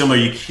of works similar.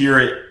 You hear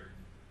it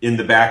in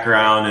the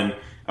background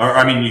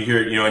you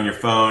hear it, on your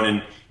phone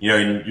and,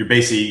 and you're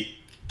basically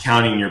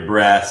counting your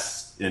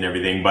breaths and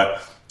everything.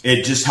 But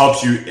it just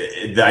helps you,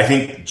 I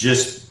think,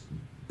 just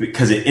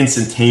because it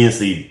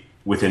instantaneously,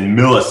 within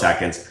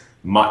milliseconds,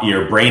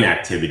 your brain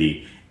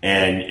activity.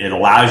 And it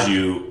allows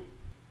you,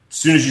 as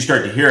soon as you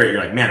start to hear it,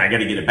 you're like, man, I got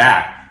to get it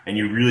back. And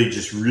you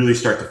really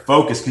start to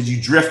focus because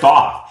you drift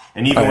off.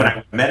 And even when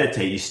I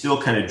meditate, you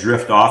still kind of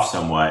drift off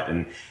somewhat.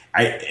 And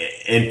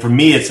for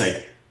me, it's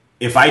like,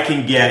 if I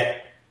can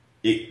get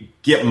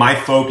my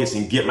focus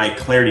and get my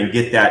clarity and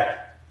get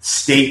that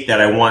state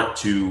that I want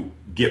to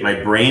get my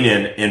brain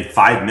in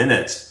 5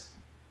 minutes,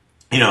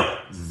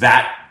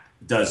 that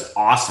does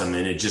awesome.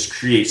 And it just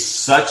creates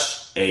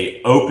such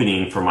a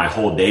opening for my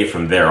whole day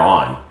from there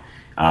on.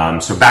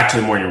 So back to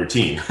the morning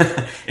routine.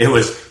 It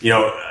was,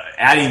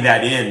 adding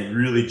that in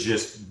really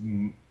just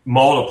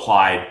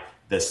multiplied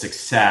the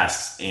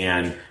success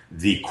and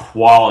the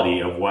quality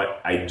of what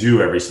I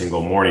do every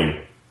single morning.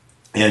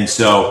 And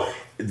so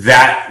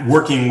that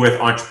working with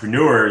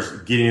entrepreneurs,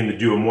 getting them to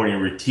do a morning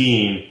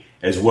routine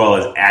as well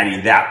as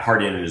adding that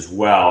part in as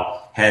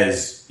well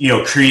has,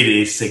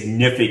 created a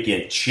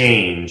significant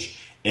change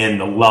in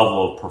the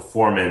level of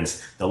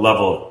performance, the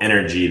level of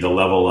energy, the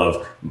level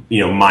of,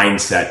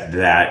 mindset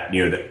that,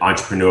 the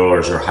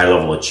entrepreneurs or high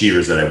level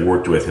achievers that I've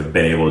worked with have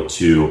been able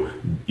to,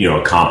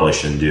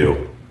 accomplish and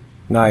do.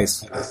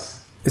 Nice.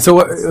 So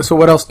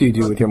what else do you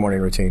do with your morning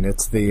routine?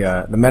 It's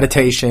the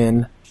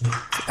meditation,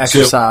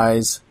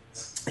 exercise.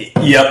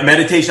 Yeah,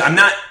 meditation.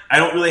 I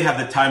don't really have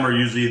the time, or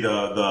usually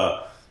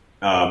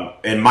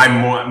and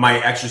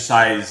my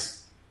exercise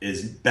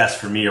is best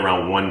for me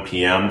around 1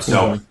 p.m.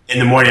 So in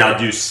the morning, I'll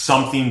do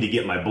something to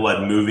get my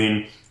blood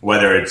moving,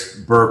 whether it's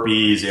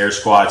burpees, air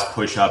squats,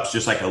 push-ups,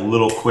 just like a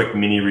little quick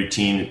mini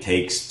routine. It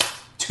takes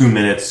 2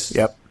 minutes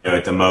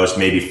at the most,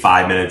 maybe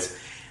 5 minutes.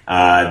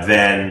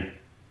 Then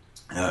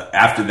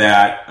after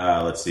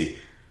that, let's see.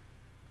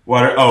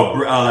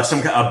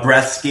 Some kind of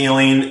breath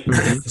scaling.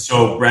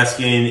 So breath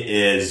scaling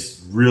is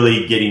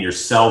really getting your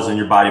cells in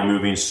your body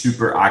moving,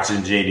 super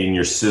oxygenating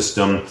your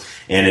system,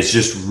 and it's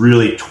just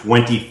really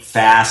 20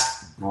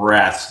 fast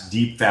breaths,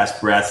 deep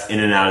fast breaths in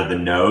and out of the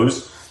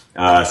nose,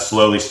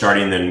 slowly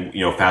starting, then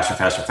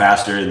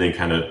faster, and then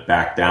kind of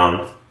back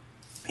down,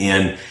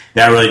 and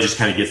that really just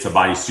kind of gets the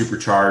body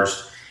supercharged.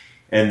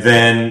 And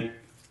then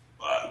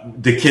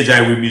the kids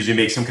would usually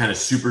make some kind of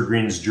super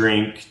greens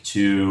drink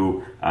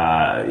to,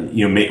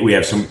 we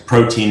have some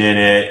protein in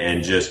it,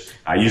 and just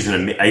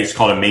it's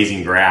called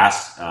Amazing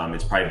Grass.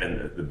 It's probably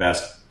been the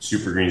best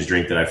super greens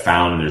drink that I've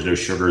found. There's no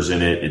sugars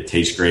in it. It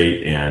tastes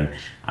great, and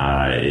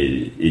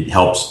it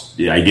helps.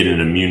 I get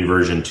an immune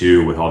version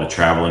too with all the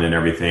traveling and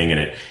everything, and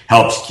it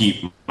helps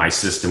keep my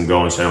system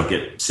going so I don't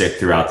get sick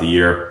throughout the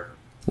year.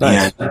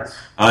 Nice. And,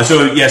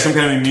 some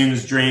kind of immune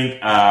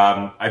drink.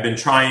 I've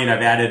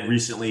added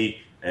recently.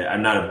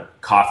 I'm not a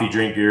coffee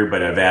drinker,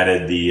 but I've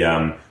added the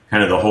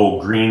kind of the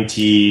whole green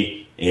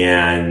tea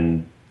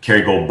and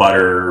Kerrygold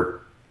butter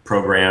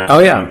program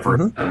for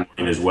the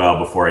morning as well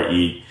before I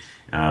eat.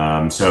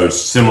 So it's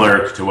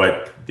similar to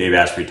what Dave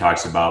Asprey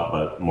talks about,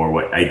 but more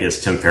what I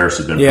guess Tim Ferriss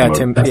has been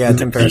promoting.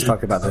 Tim Ferriss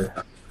talked about the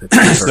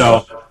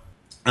so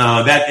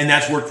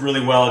that's worked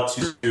really well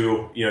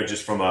too.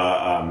 Just from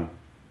a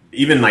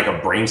even like a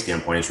brain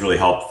standpoint, it's really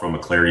helped from a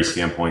clarity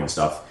standpoint and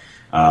stuff.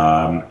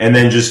 And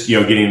then just,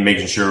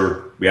 making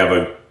sure we have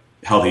a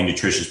healthy,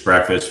 nutritious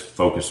breakfast,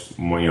 focus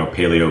more,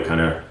 paleo kind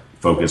of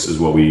focus is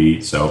what we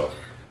eat. So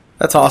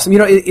that's awesome.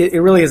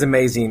 It really is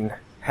amazing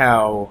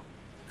how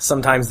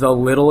sometimes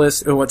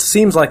what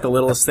seems like the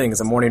littlest thing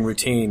is a morning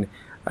routine.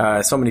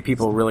 So many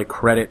people really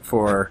credit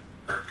for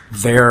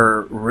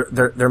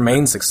their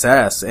main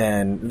success,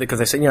 and because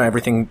they say,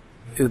 everything,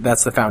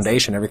 that's the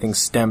foundation. Everything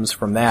stems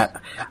from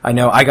that. I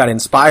know I got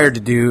inspired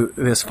to do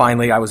this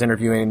finally. I was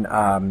interviewing,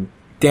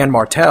 Dan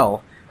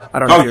Martell. I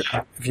don't know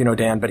if you know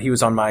Dan, but he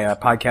was on my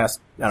podcast,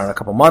 a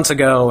couple months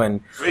ago,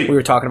 and we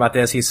were talking about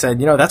this. He said,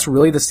 that's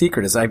really the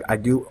secret is I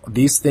do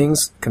these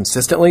things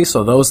consistently,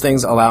 so those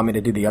things allow me to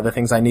do the other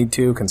things I need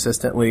to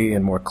consistently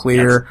and more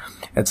clear,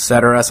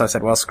 etc. So I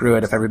said, well, screw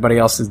it. If everybody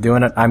else is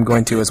doing it, I'm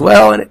going to as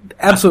well, and it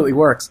absolutely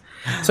works.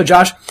 So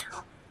Josh,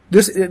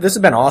 this has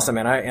been awesome,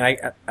 and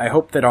I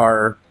hope that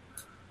our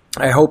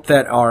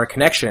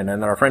connection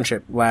and that our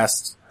friendship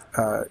lasts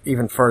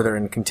even further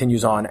and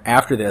continues on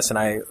after this.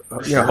 And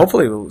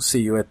hopefully we'll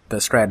see you at the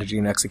Strategy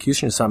and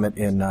Execution Summit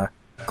in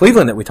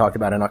Cleveland that we talked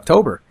about in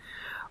October.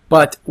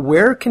 But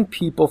where can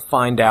people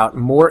find out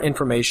more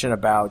information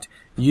about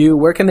you?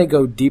 Where can they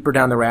go deeper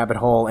down the rabbit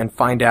hole and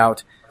find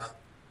out,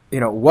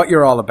 what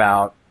you're all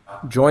about,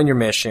 join your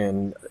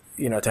mission,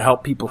 to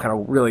help people kind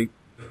of really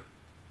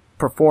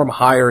perform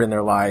higher in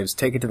their lives,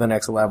 take it to the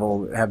next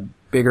level, have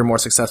bigger, more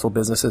successful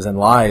businesses and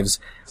lives?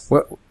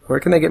 Where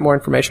can they get more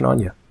information on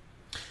you?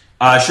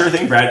 Sure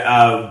thing,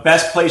 Brad.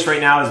 Best place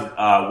right now is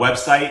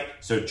website.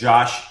 So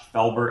Josh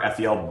Felber,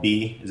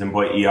 FELB, is in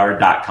boy,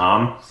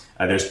 ER.com.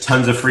 There's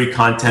tons of free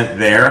content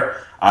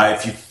there.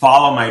 If you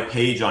follow my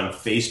page on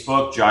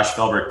Facebook, Josh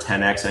Felber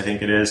 10X, I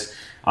think it is,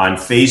 on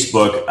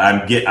Facebook,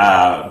 I'm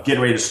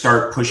getting ready to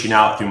start pushing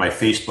out through my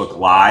Facebook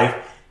Live.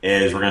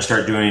 We're going to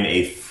start doing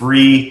a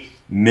free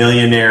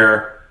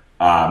millionaire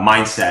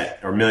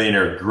mindset or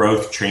millionaire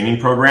growth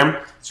training program.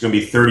 It's going to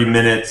be 30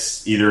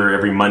 minutes either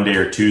every Monday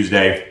or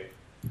Tuesday,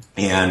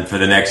 and for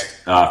the next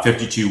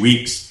 52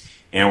 weeks,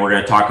 and we're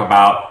going to talk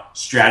about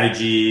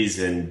strategies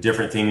and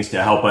different things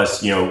to help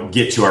us,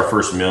 get to our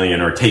first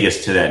million or take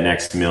us to that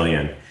next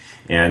million.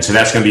 And so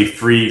that's going to be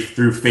free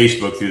through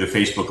Facebook, through the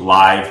Facebook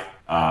Live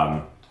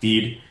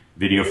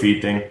video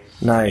feed thing.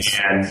 Nice.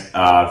 And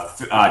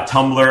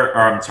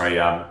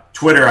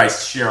Twitter, I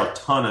share a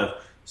ton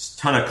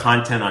of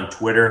content on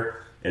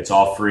Twitter. It's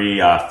all free.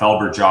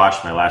 Felber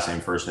Josh, my last name,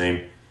 first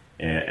name,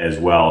 as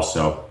well.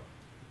 So.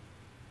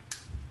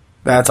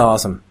 That's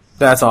awesome.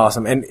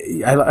 And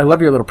I love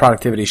your little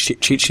productivity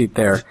cheat sheet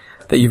there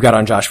that you've got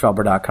on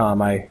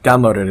joshfelber.com. I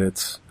downloaded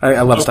it.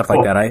 I love stuff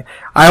like that. I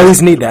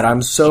always need that.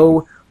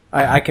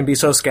 I can be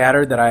so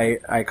scattered that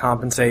I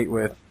compensate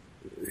with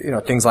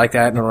things like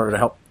that in order to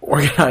help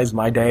organize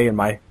my day and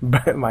my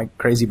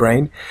crazy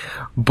brain.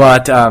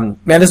 But, man,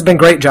 this has been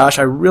great, Josh.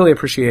 I really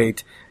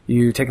appreciate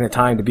you taking the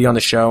time to be on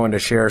the show and to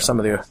share some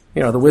of the,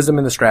 the wisdom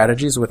and the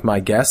strategies with my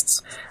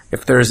guests.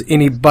 If there's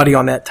anybody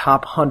on that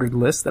top 100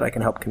 list that I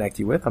can help connect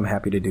you with, I'm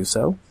happy to do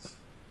so.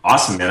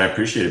 Awesome, man. I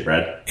appreciate it,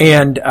 Brad.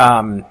 And,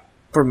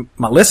 for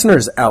my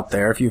listeners out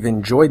there, if you've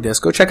enjoyed this,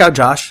 go check out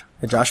Josh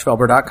at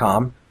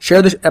joshfelber.com.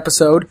 Share this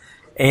episode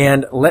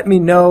and let me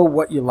know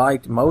what you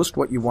liked most,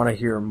 what you want to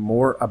hear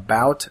more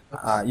about.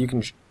 You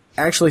can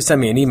actually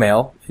send me an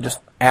email. You just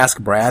ask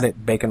Brad at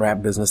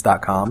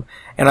baconwrapbusiness.com.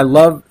 And I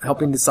love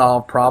helping to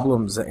solve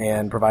problems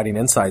and providing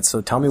insights. So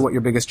tell me what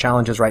your biggest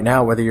challenge is right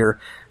now, whether you're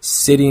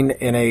sitting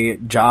in a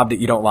job that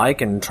you don't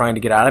like and trying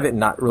to get out of it and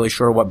not really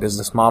sure what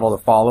business model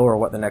to follow or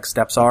what the next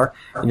steps are,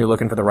 and you're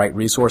looking for the right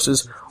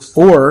resources.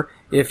 Or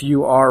if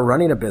you are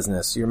running a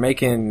business, you're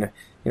making,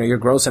 you're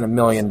grossing $1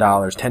 million,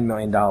 $10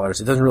 million,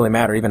 it doesn't really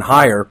matter, even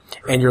higher,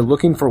 and you're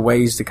looking for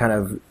ways to kind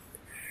of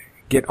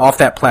get off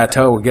that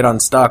plateau or get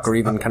unstuck or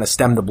even kind of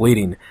stem the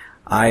bleeding.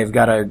 I've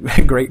got a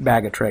great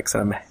bag of tricks,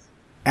 and I'm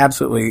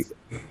absolutely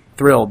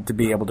thrilled to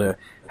be able to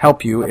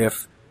help you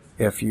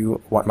if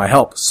you want my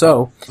help.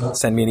 So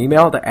send me an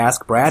email to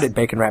askbrad at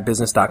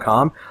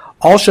baconwrapbusiness.com.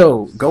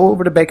 Also, go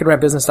over to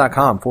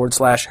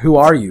baconwrapbusiness.com/who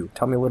are you.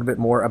 Tell me a little bit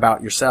more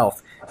about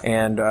yourself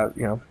and,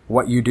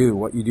 what you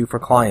do for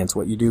clients,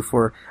 what you do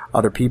for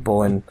other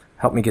people, and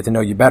help me get to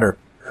know you better.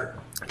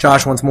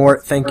 Josh, once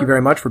more, thank you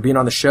very much for being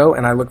on the show,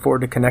 and I look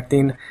forward to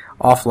connecting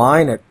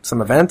offline at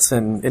some events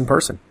and in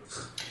person.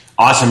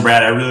 Awesome,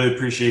 Brad. I really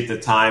appreciate the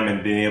time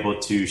and being able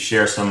to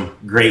share some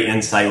great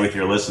insight with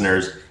your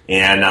listeners,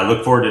 and I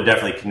look forward to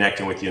definitely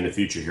connecting with you in the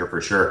future here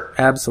for sure.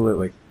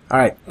 Absolutely. All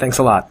right. Thanks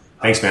a lot.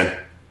 Thanks, man.